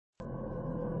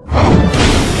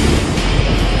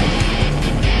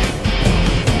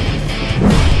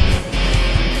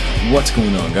What's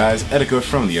going on, guys? Etika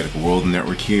from the Etika World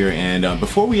Network here, and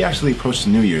before we actually approach the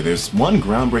new year, there's one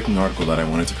groundbreaking article that I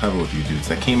wanted to cover with you dudes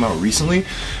that came out recently,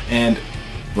 and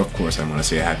of course I want to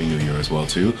say a Happy New Year as well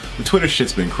too. The Twitter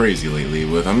shit's been crazy lately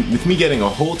with me getting a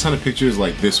whole ton of pictures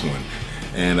like this one,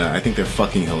 and I think they're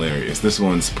fucking hilarious. This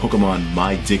one's Pokemon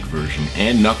My Dick version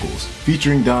and Knuckles,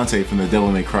 featuring Dante from the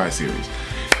Devil May Cry series.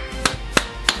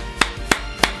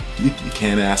 You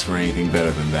can't ask for anything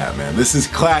better than that, man. This is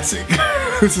classic.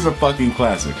 This is a fucking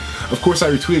classic. Of course,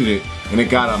 I retweeted it, and it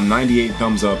got 98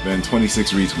 thumbs up and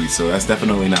 26 retweets, so that's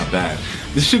definitely not bad.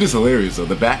 This shit is hilarious, though.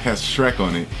 The back has Shrek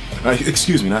on it.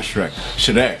 Excuse me, not Shrek.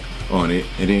 Shrek on it,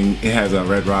 and then it has a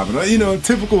Red Robin. You know,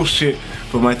 typical shit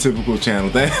for my typical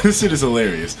channel. This shit is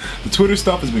hilarious. The Twitter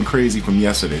stuff has been crazy from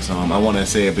yesterday, so I want to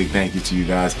say a big thank you to you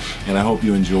guys, and I hope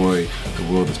you enjoy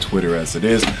the world of Twitter as it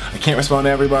is. I can't respond to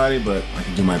everybody, but I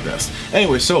can do my best.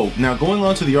 Anyway, so now going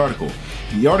on to the article.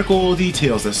 The article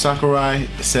details that Sakurai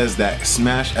says that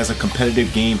Smash as a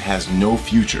competitive game has no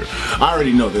future. I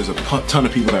already know there's a ton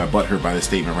of people that are butthurt by this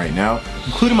statement right now,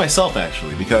 including myself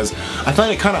actually, because I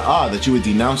find it kind of odd that you would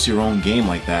denounce your own game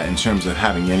like that in terms of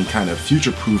having any kind of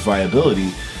future-proof viability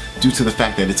due to the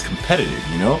fact that it's competitive,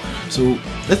 you know? So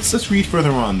let's read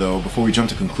further on though before we jump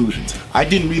to conclusions. I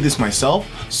didn't read this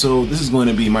myself, so this is going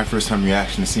to be my first time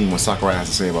reaction to seeing what Sakurai has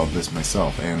to say about this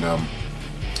myself, and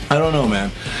I don't know,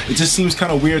 man. It just seems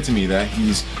kind of weird to me that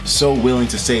he's so willing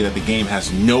to say that the game has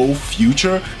no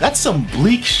future. That's some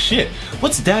bleak shit.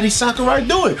 What's Daddy Sakurai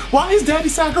doing? Why is Daddy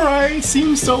Sakurai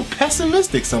seem so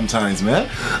pessimistic sometimes, man?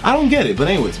 I don't get it. But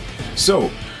anyways, so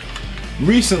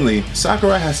recently,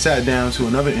 Sakurai has sat down to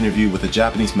another interview with a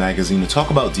Japanese magazine to talk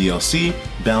about DLC,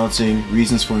 balancing,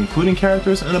 reasons for including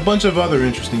characters, and a bunch of other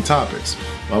interesting topics.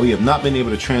 While we have not been able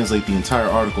to translate the entire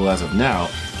article as of now,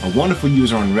 a wonderful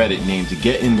user on Reddit named To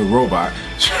Get In The Robot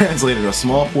translated a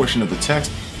small portion of the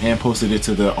text and posted it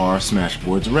to the r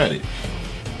Smashboards Reddit.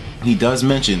 He does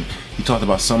mention he talked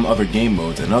about some other game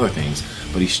modes and other things,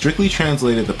 but he strictly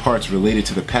translated the parts related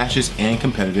to the patches and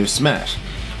competitive Smash.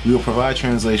 We will provide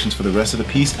translations for the rest of the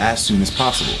piece as soon as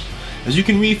possible. As you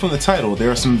can read from the title,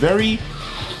 there are some very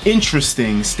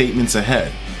interesting statements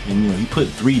ahead. And you know, he put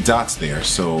 3 dots there,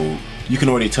 so you can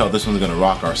already tell this one's gonna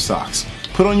rock our socks.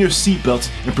 Put on your seatbelts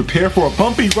and prepare for a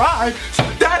bumpy ride.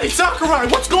 Daddy Sakurai,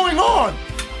 what's going on?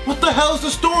 What the hell is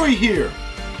the story here?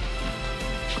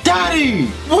 Daddy,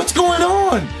 what's going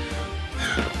on?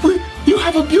 You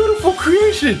have a beautiful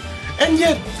creation, and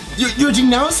yet you're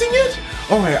denouncing it?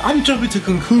 Alright, I'm jumping to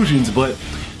conclusions, but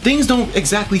things don't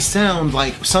exactly sound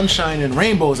like sunshine and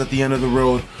rainbows at the end of the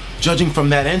road, judging from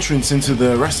that entrance into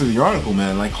the rest of the article,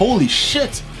 man. Like, holy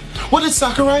shit. What did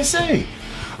Sakurai say?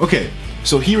 Okay,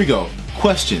 so here we go.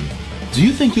 Question. Do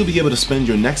you think you'll be able to spend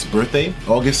your next birthday,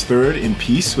 August 3rd, in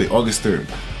peace? Wait, August 3rd.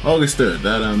 August 3rd.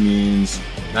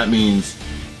 That means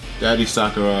Daddy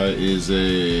Sakurai is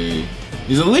a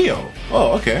Leo.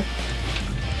 Oh, okay.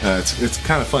 It's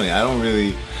kind of funny. I don't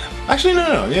really. Actually,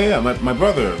 no. Yeah. My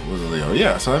brother was a Leo.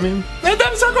 Yeah. So I mean,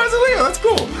 Daddy Sakurai's a Leo. That's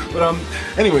cool. But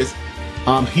anyways,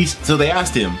 so they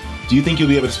asked him, do you think you'll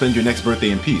be able to spend your next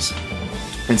birthday in peace?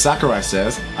 And Sakurai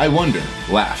says, I wonder.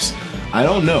 Laughs. I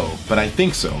don't know, but I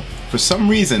think so. For some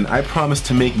reason, I promised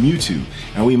to make Mewtwo,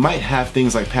 and we might have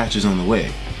things like patches on the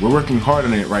way. We're working hard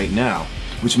on it right now,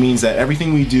 which means that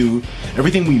everything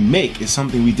we make is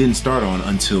something we didn't start on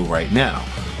until right now.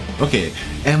 Okay,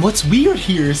 and what's weird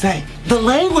here is that the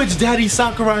language Daddy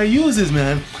Sakurai uses,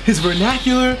 man, his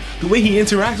vernacular, the way he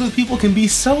interacts with people can be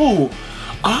so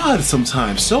odd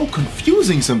sometimes, so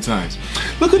confusing sometimes.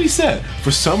 Look what he said.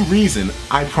 For some reason,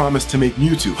 I promised to make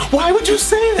Mewtwo. Why would you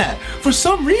say that? For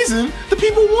some reason, the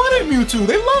people wanted Mewtwo.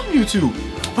 They love Mewtwo.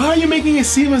 Why are you making it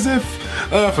seem as if,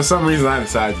 for some reason I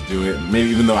decided to do it, maybe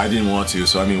even though I didn't want to,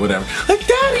 so I mean, whatever. Like,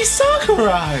 Daddy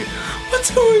Sakurai, what's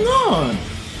going on?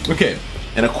 Okay,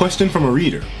 and a question from a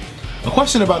reader. A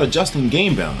question about adjusting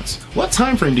game balance. What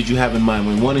time frame did you have in mind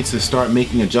when wanting to start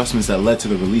making adjustments that led to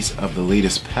the release of the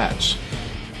latest patch?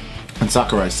 And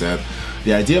Sakurai said,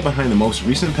 the idea behind the most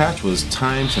recent patch was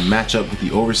time to match up with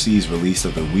the overseas release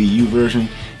of the Wii U version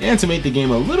and to make the game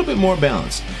a little bit more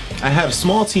balanced. I had a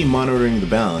small team monitoring the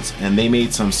balance, and they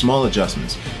made some small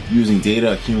adjustments. Using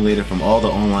data accumulated from all the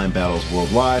online battles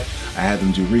worldwide, I had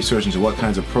them do research into what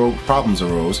kinds of problems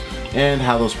arose and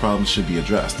how those problems should be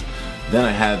addressed. Then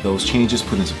I had those changes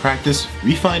put into practice,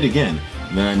 refined again,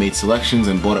 then I made selections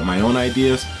and brought up my own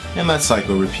ideas, and that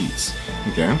cycle repeats.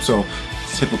 Okay, so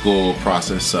typical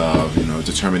process of, you know,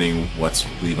 determining what's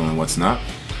legal and what's not.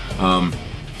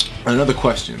 Another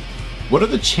question. What are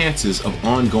the chances of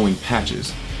ongoing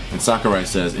patches? And Sakurai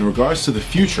says, in regards to the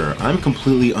future, I'm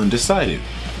completely undecided.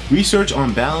 Research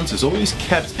on balance is always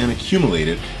kept and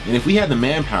accumulated, and if we had the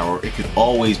manpower, it could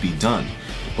always be done.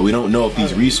 But we don't know if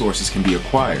these resources can be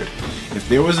acquired. If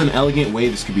there was an elegant way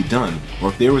this could be done, or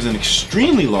if there was an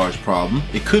extremely large problem,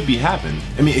 it could happen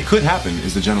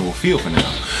is the general feel for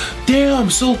now. Damn,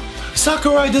 so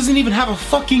Sakurai doesn't even have a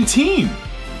fucking team.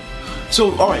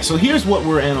 So, alright, so here's what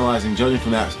we're analyzing, judging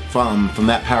from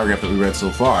that paragraph that we read so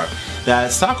far.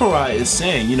 That Sakurai is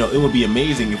saying, you know, it would be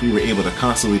amazing if we were able to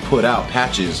constantly put out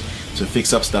patches to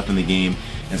fix up stuff in the game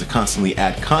and to constantly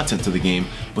add content to the game.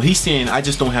 But he's saying, I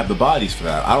just don't have the bodies for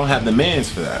that. I don't have the mans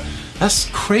for that. That's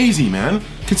crazy, man.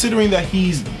 Considering that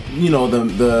he's, you know,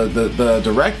 the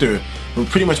director of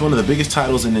pretty much one of the biggest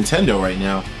titles in Nintendo right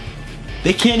now.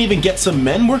 They can't even get some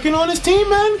men working on his team,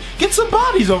 man? Get some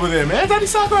bodies over there, man. Daddy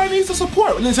Sakurai needs the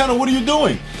support. Nintendo, what are you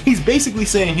doing? He's basically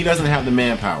saying he doesn't have the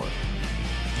manpower.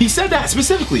 He said that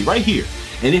specifically right here.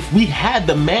 And if we had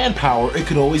the manpower, it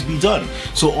could always be done.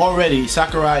 So already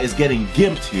Sakurai is getting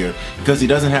gimped here because he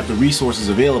doesn't have the resources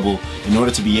available in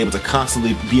order to be able to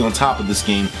constantly be on top of this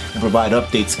game and provide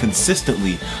updates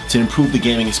consistently to improve the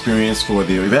gaming experience for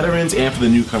the veterans and for the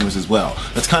newcomers as well.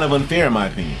 That's kind of unfair in my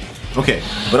opinion. Okay,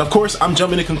 but of course I'm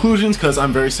jumping to conclusions because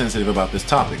I'm very sensitive about this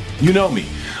topic. You know me.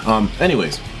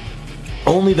 Anyways,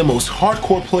 only the most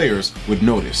hardcore players would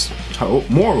notice.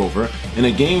 Moreover, in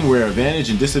a game where advantage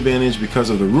and disadvantage because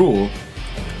of the rule,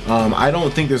 I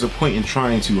don't think there's a point in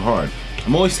trying too hard.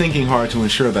 I'm always thinking hard to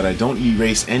ensure that I don't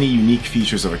erase any unique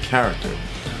features of a character.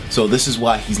 So this is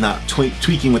why he's not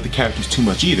tweaking with the characters too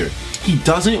much either. He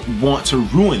doesn't want to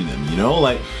ruin them, you know?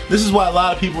 Like, this is why a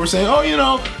lot of people are saying, oh, you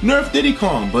know, nerf Diddy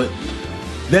Kong, but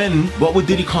then what would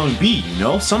Diddy Kong be, you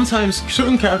know? Sometimes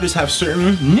certain characters have a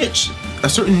certain niche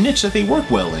that they work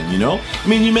well in, you know? I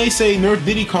mean, you may say nerf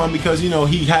Diddy Kong because, you know,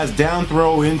 he has down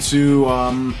throw into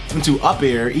up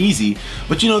air easy,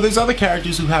 but you know, there's other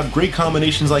characters who have great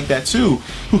combinations like that too,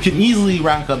 who can easily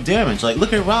rack up damage. Like,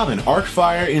 look at Robin. Arc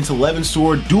Fire into 11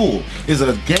 Sword Duel is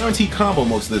a guaranteed combo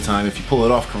most of the time if you pull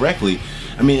it off correctly.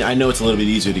 I mean, I know it's a little bit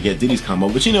easier to get Diddy's combo,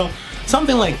 but you know,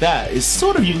 something like that is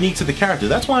sort of unique to the character.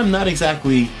 That's why I'm not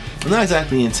exactly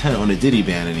intent on a Diddy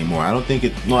ban anymore. I don't think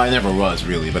it, well, I never was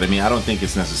really, but I mean, I don't think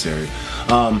it's necessary.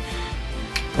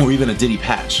 Or even a Diddy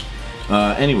patch.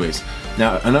 Anyways,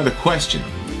 now another question.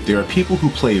 There are people who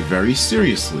play very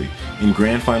seriously in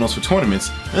grand finals for tournaments,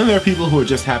 and there are people who are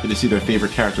just happy to see their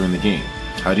favorite character in the game.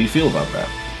 How do you feel about that?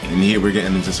 And here we're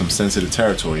getting into some sensitive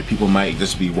territory. People might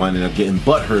just be winding up getting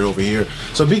butthurt over here.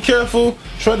 So be careful,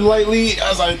 tread lightly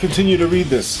as I continue to read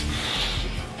this.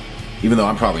 Even though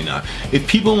I'm probably not. If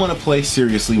people want to play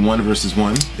seriously 1 versus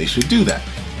 1, they should do that.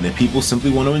 And if people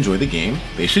simply want to enjoy the game,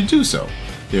 they should do so.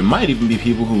 There might even be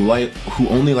people who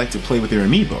only like to play with their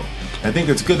amiibo. I think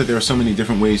it's good that there are so many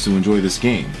different ways to enjoy this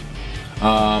game.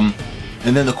 And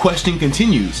then the question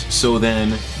continues, so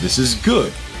then this is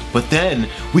good. But then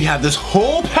we have this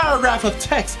whole paragraph of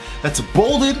text that's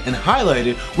bolded and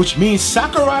highlighted, which means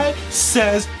Sakurai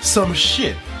says some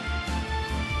shit.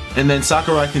 And then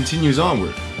Sakurai continues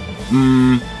onward.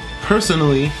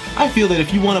 Personally, I feel that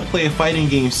if you want to play a fighting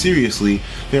game seriously,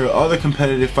 there are other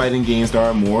competitive fighting games that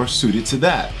are more suited to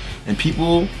that. And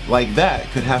people like that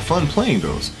could have fun playing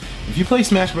those. If you play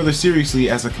Smash Bros. Seriously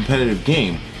as a competitive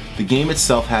game, the game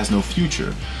itself has no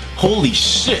future. Holy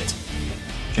shit!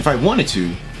 If I wanted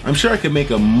to, I'm sure I could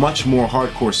make a much more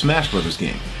hardcore Smash Bros.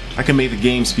 Game. I can make the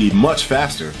game speed much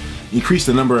faster, increase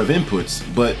the number of inputs,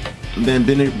 but then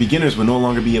beginners will no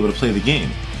longer be able to play the game.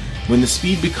 When the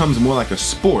speed becomes more like a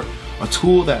sport, a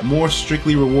tool that more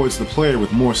strictly rewards the player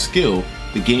with more skill,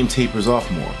 the game tapers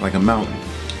off more, like a mountain.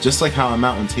 Just like how a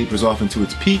mountain tapers off into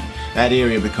its peak, that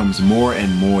area becomes more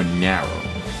and more narrow.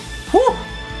 Whew!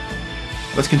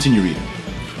 Let's continue reading.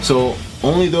 So,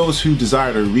 only those who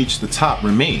desire to reach the top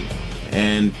remain.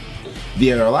 And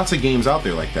there are lots of games out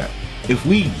there like that. If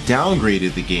we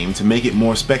downgraded the game to make it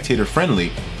more spectator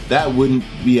friendly, that wouldn't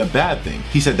be a bad thing.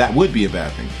 He said that would be a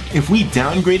bad thing. If we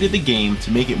downgraded the game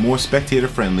to make it more spectator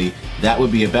friendly, that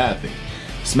would be a bad thing.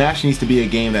 Smash needs to be a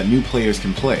game that new players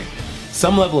can play.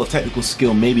 Some level of technical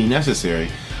skill may be necessary,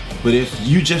 but if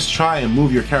you just try and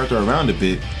move your character around a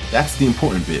bit, that's the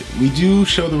important bit. We do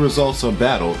show the results of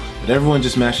battle, but everyone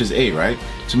just mashes A, right?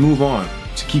 To move on,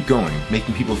 to keep going,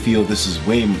 making people feel this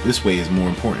way is more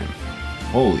important.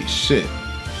 Holy shit.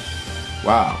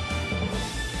 Wow.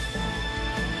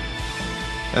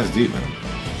 That's deep, man.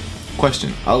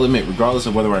 Question. I'll admit, regardless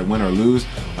of whether I win or lose,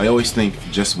 I always think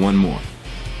just one more.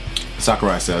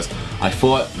 Sakurai says, I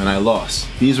fought and I lost.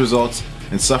 These results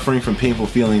and suffering from painful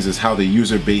feelings is how the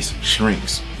user base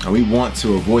shrinks. And we want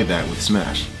to avoid that with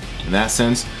Smash. In that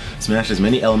sense, Smash has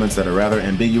many elements that are rather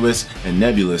ambiguous and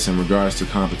nebulous in regards to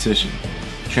competition.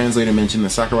 Translator mentioned that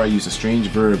Sakurai used a strange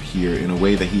verb here in a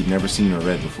way that he'd never seen or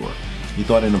read before. He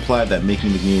thought it implied that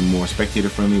making the game more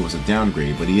spectator-friendly was a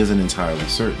downgrade, but he isn't entirely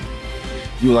certain.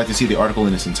 If you would like to see the article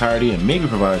in its entirety and maybe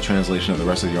provide a translation of the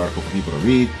rest of the article for people to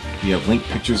read, we have linked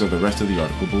pictures of the rest of the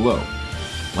article below.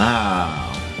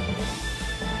 Wow.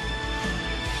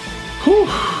 Whew.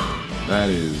 That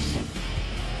is...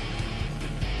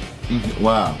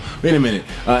 wow. Wait a minute.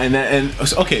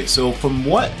 Okay, so from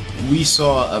what we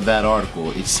saw of that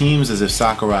article, it seems as if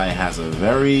Sakurai has a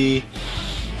very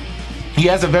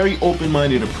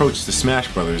open-minded approach to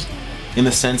Smash Brothers, in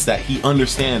the sense that he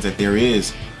understands that there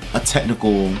is a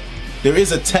technical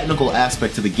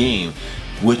aspect to the game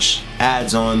which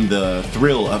adds on the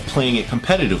thrill of playing it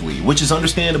competitively, which is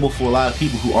understandable for a lot of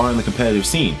people who are in the competitive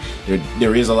scene.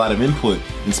 There is a lot of input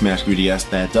in Smash 3DS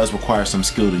that does require some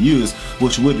skill to use,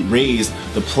 which would raise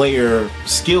the player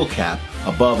skill cap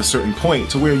above a certain point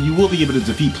to where you will be able to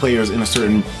defeat players in a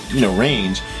certain,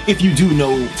 range if you do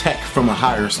know tech from a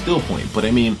higher skill point. But I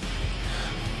mean,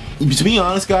 to be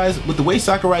honest, guys, with the way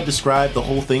Sakurai described the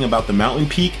whole thing about the mountain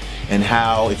peak and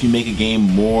how if you make a game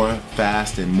more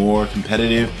fast and more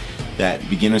competitive, that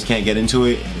beginners can't get into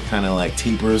it and it kind of like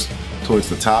tapers towards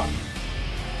the top,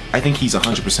 I think he's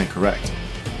 100% correct.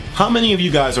 How many of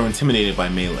you guys are intimidated by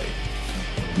Melee?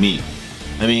 Me.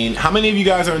 I mean, how many of you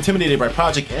guys are intimidated by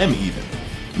Project M even?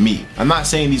 Me. I'm not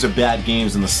saying these are bad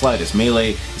games in the slightest.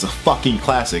 Melee is a fucking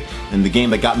classic and the game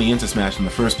that got me into Smash in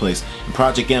the first place. And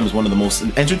Project M is one of the most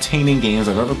entertaining games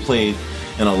I've ever played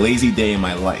in a lazy day in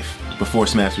my life before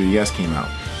Smash 3DS came out.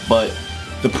 But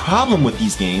the problem with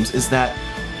these games is that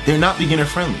they're not beginner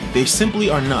friendly. They simply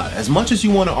are not. As much as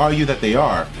you want to argue that they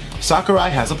are, Sakurai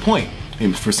has a point.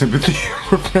 And for sympathy,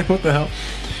 what the hell?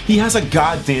 He has a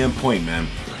goddamn point, man.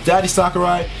 Daddy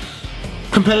Sakurai,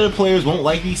 competitive players won't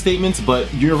like these statements,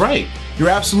 but you're right. You're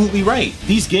absolutely right.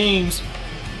 These games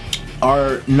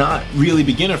are not really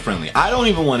beginner friendly. I don't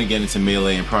even want to get into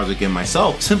Melee and Project M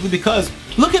myself, simply because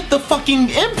look at the fucking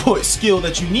input skill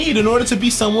that you need in order to be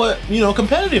somewhat,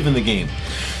 competitive in the game.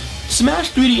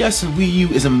 Smash 3DS and Wii U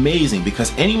is amazing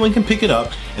because anyone can pick it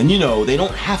up and they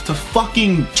don't have to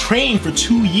fucking train for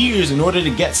 2 years in order to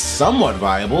get somewhat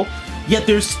viable. Yet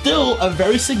there's still a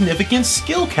very significant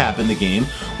skill cap in the game,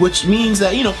 which means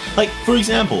that, like for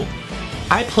example,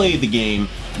 I played the game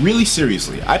really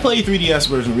seriously. I played 3DS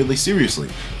version really seriously,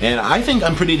 and I think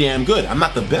I'm pretty damn good. I'm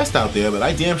not the best out there, but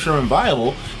I damn sure am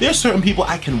viable. There's certain people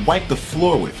I can wipe the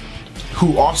floor with,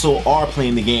 who also are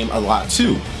playing the game a lot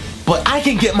too. But I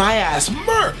can get my ass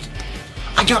murked!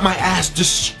 I got my ass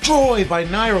destroyed by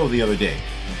Nairo the other day.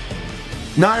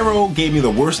 Nairo gave me the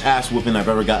worst ass whooping I've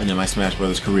ever gotten in my Smash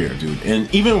Brothers career, dude.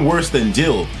 And even worse than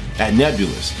Dill at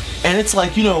Nebulous. And it's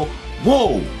like,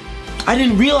 whoa! I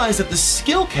didn't realize that the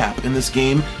skill cap in this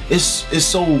game is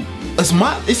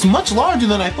much larger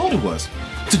than I thought it was.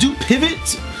 To do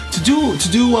pivots, to do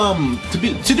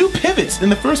pivots in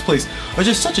the first place are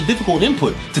just such a difficult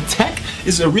input. To tech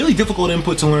is a really difficult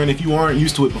input to learn if you aren't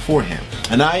used to it beforehand.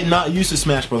 And I'm not used to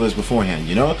Smash Brothers beforehand,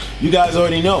 You guys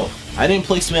already know. I didn't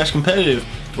play Smash competitive,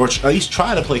 or at least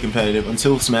try to play competitive,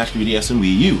 until Smash 3DS and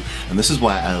Wii U. And this is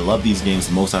why I love these games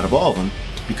the most out of all of them,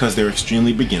 because they're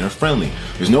extremely beginner friendly.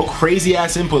 There's no crazy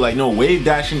ass input like no wave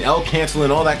dashing, L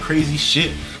canceling, all that crazy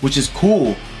shit, which is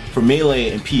cool for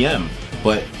Melee and PM,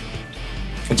 but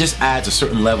it just adds a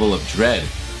certain level of dread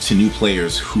to new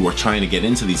players who are trying to get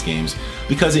into these games,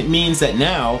 because it means that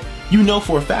now you know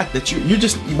for a fact that you're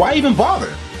just, why even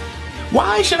bother?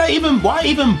 Why even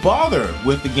bother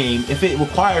with the game if it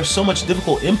requires so much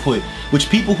difficult input, which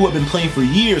people who have been playing for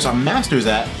years are masters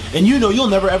at, and you'll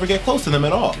never ever get close to them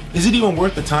at all? Is it even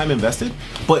worth the time invested?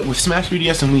 But with Smash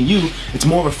 3DS and Wii U, it's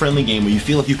more of a friendly game where you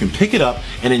feel like you can pick it up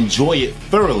and enjoy it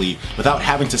thoroughly without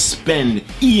having to spend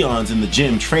eons in the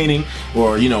gym training,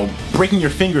 or breaking your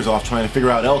fingers off trying to figure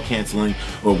out L canceling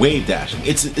or wave dashing.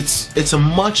 It's a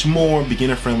much more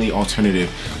beginner friendly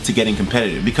alternative to getting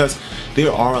competitive, because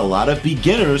there are a lot of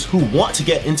beginners who want to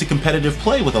get into competitive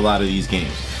play with a lot of these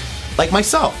games. Like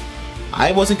myself,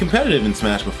 I wasn't competitive in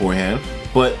Smash beforehand,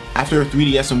 but after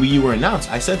 3DS and Wii U were announced,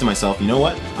 I said to myself, you know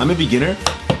what, I'm a beginner,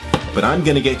 but I'm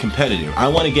gonna get competitive. I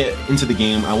wanna get into the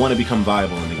game, I wanna become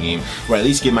viable in the game, or at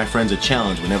least give my friends a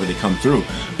challenge whenever they come through,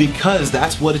 because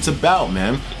that's what it's about,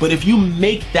 man. But if you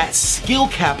make that skill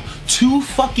cap too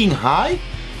fucking high,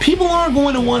 people aren't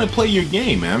going to want to play your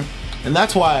game, man. And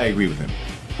that's why I agree with him.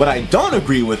 What I don't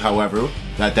agree with, however,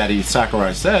 that Daddy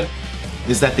Sakurai said,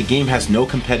 is that the game has no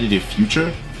competitive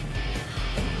future.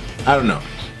 I don't know.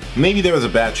 Maybe there was a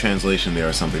bad translation there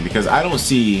or something, because I don't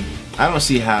see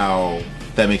how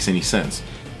that makes any sense.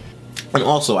 And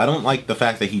also, I don't like the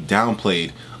fact that he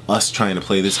downplayed us trying to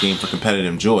play this game for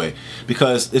competitive joy,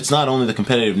 because it's not only the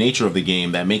competitive nature of the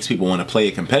game that makes people want to play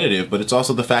it competitive, but it's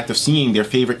also the fact of seeing their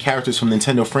favorite characters from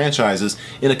Nintendo franchises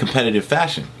in a competitive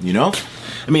fashion, you know?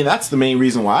 I mean, that's the main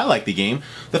reason why I like the game.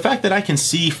 The fact that I can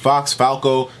see Fox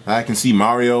Falco, I can see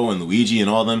Mario and Luigi and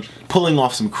all them pulling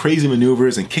off some crazy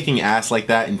maneuvers and kicking ass like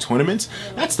that in tournaments,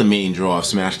 that's the main draw of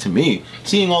Smash to me.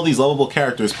 Seeing all these lovable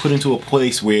characters put into a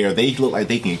place where they look like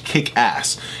they can kick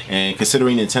ass, and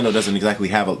considering Nintendo doesn't exactly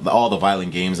have all the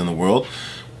violent games in the world,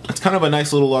 it's kind of a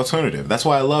nice little alternative. That's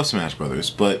why I love Smash Brothers.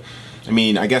 But I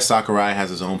mean, I guess Sakurai has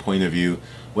his own point of view.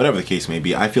 Whatever the case may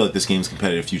be, I feel like this game's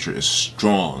competitive future is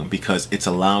strong because it's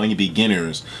allowing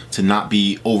beginners to not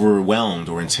be overwhelmed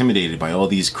or intimidated by all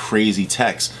these crazy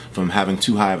techs from having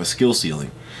too high of a skill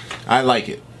ceiling. I like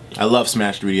it. I love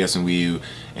Smash 3DS and Wii U,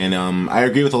 and I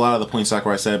agree with a lot of the points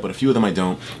Sakurai said, but a few of them I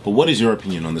don't. But what is your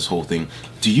opinion on this whole thing?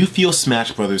 Do you feel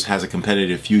Smash Brothers has a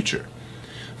competitive future?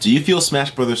 Do you feel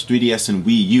Smash Bros. 3DS and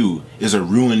Wii U is a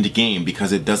ruined game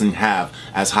because it doesn't have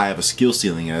as high of a skill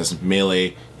ceiling as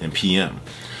Melee and PM?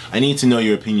 I need to know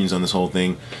your opinions on this whole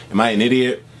thing. Am I an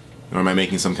idiot, or am I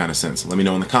making some kind of sense? Let me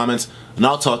know in the comments, and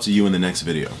I'll talk to you in the next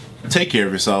video. Take care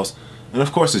of yourselves, and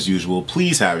of course, as usual,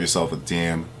 please have yourself a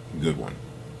damn good one.